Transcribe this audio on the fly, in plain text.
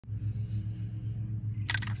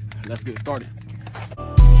let's get started.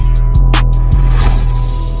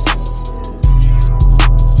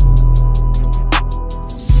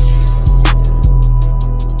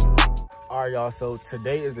 All right, y'all, so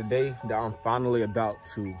today is the day that I'm finally about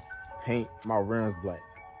to paint my rims black.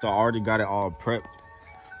 So I already got it all prepped.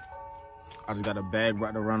 I just got a bag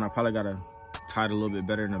wrapped around. I probably gotta tie it a little bit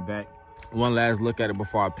better in the back. One last look at it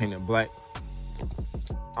before I paint it black.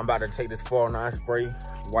 I'm about to take this 409 spray,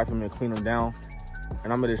 wipe them and clean them down.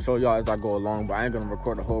 And I'm gonna show y'all as I go along, but I ain't gonna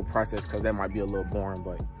record the whole process because that might be a little boring,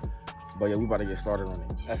 but yeah, we about to get started on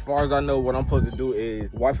it. As far as I know, what I'm supposed to do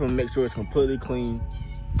is wipe them and make sure it's completely clean.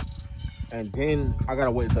 And then I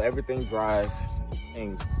gotta wait till everything dries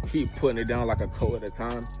and keep putting it down like a coat at a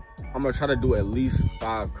time. I'm gonna try to do at least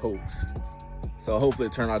 5 coats. So hopefully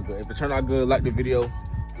it turned out good. If it turned out good, like the video,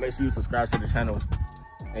 make sure you subscribe to the channel.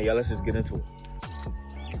 And yeah, let's just get into it.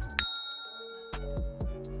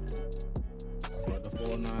 Got the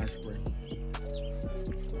 409 spray.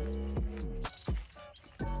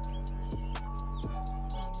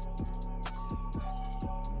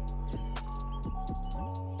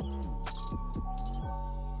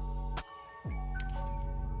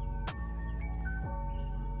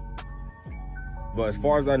 But as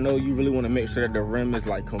far as I know, you really want to make sure that the rim is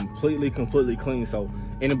like completely clean. So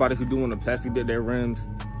anybody who doing the plastic did their rims,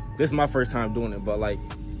 this is my first time doing it, but like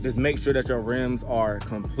just make sure that your rims are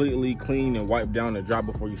completely clean and wiped down and dry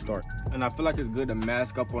before you start. And I feel like it's good to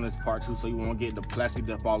mask up on this part too, so you won't get the plastic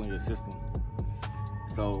dip all in your system.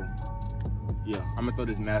 So yeah, I'm gonna throw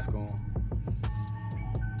this mask on.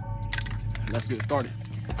 Let's get started.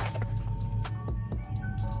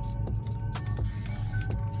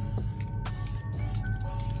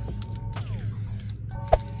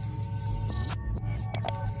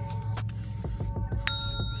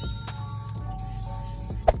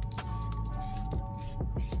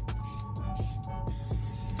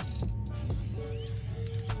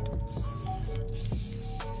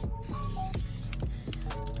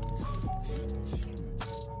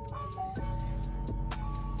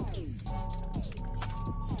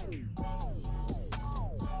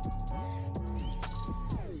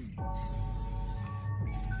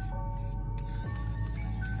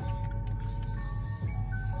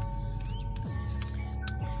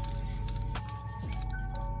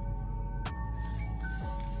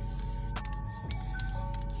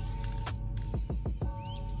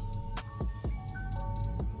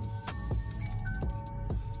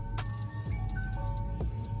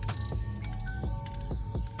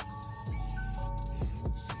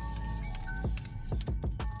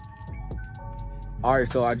 All right,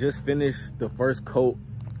 so I just finished the first coat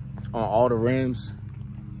on all the rims.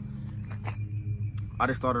 I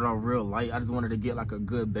just started off real light. I just wanted to get like a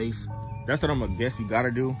good base. That's what I'm gonna guess you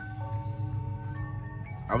gotta do.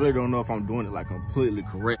 I really don't know if I'm doing it like completely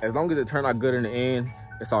correct. As long as it turned out good in the end,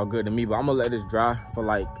 it's all good to me. But I'm gonna let this dry for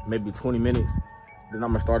like maybe 20 minutes. Then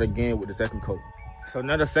I'm gonna start again with the second coat. So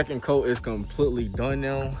now the second coat is completely done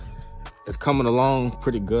now. It's coming along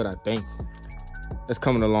pretty good, I think. It's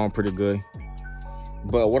coming along pretty good.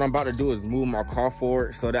 But what I'm about to do is move my car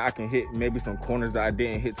forward so that I can hit maybe some corners that I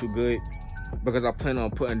didn't hit too good, because I plan on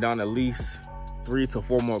putting down at least 3 to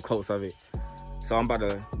 4 more coats of it. So I'm about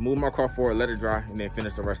to move my car forward, let it dry, and then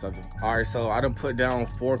finish the rest of it. All right, so I done put down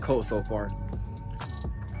 4 coats so far.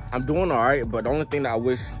 I'm doing all right, but the only thing that I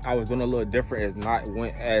wish I was doing a little different is not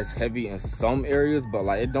went as heavy in some areas, but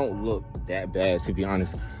like it don't look that bad, to be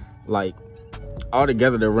honest. Like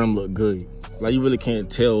altogether the rim look good. Like you really can't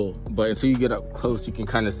tell, but until you get up close, you can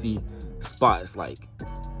kind of see spots like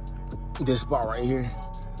this spot right here.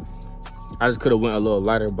 I just could have went a little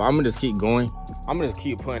lighter, but I'm gonna just keep going. I'm gonna just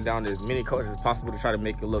keep putting down as many coats as possible to try to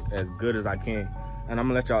make it look as good as I can. And I'm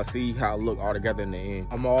gonna let y'all see how it look all together in the end.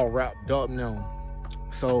 I'm all wrapped up now.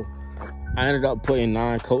 So I ended up putting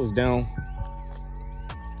 9 coats down.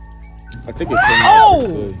 I think it came out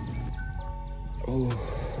pretty good. Oh.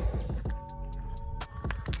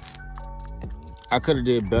 I could have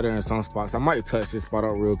did better in some spots. I might touch this spot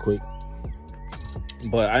up real quick.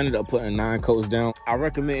 But I ended up putting 9 coats down. I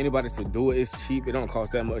recommend anybody to do it. It's cheap. It don't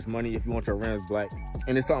cost that much money if you want your rims black.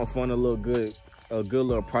 And it's something fun, a good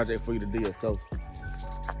little project for you to do yourself.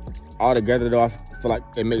 All together though, I feel like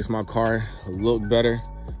it makes my car look better.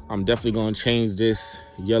 I'm definitely gonna change this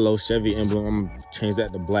yellow Chevy emblem. I'm gonna change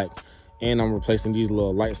that to black. And I'm replacing these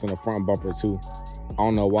little lights on the front bumper too. I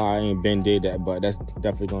don't know why I ain't been did that, but that's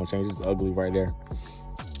definitely gonna change. It's ugly right there.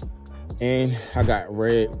 And I got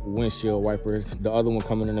red windshield wipers. The other one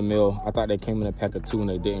coming in the mail. I thought they came in a pack of 2 and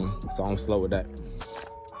they didn't, so I'm slow with that.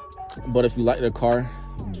 But if you like the car,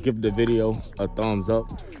 give the video a thumbs up.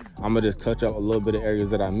 I'm gonna just touch up a little bit of areas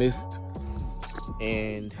that I missed.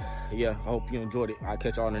 And yeah, I hope you enjoyed it. I'll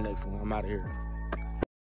catch y'all in the next one. I'm out of here.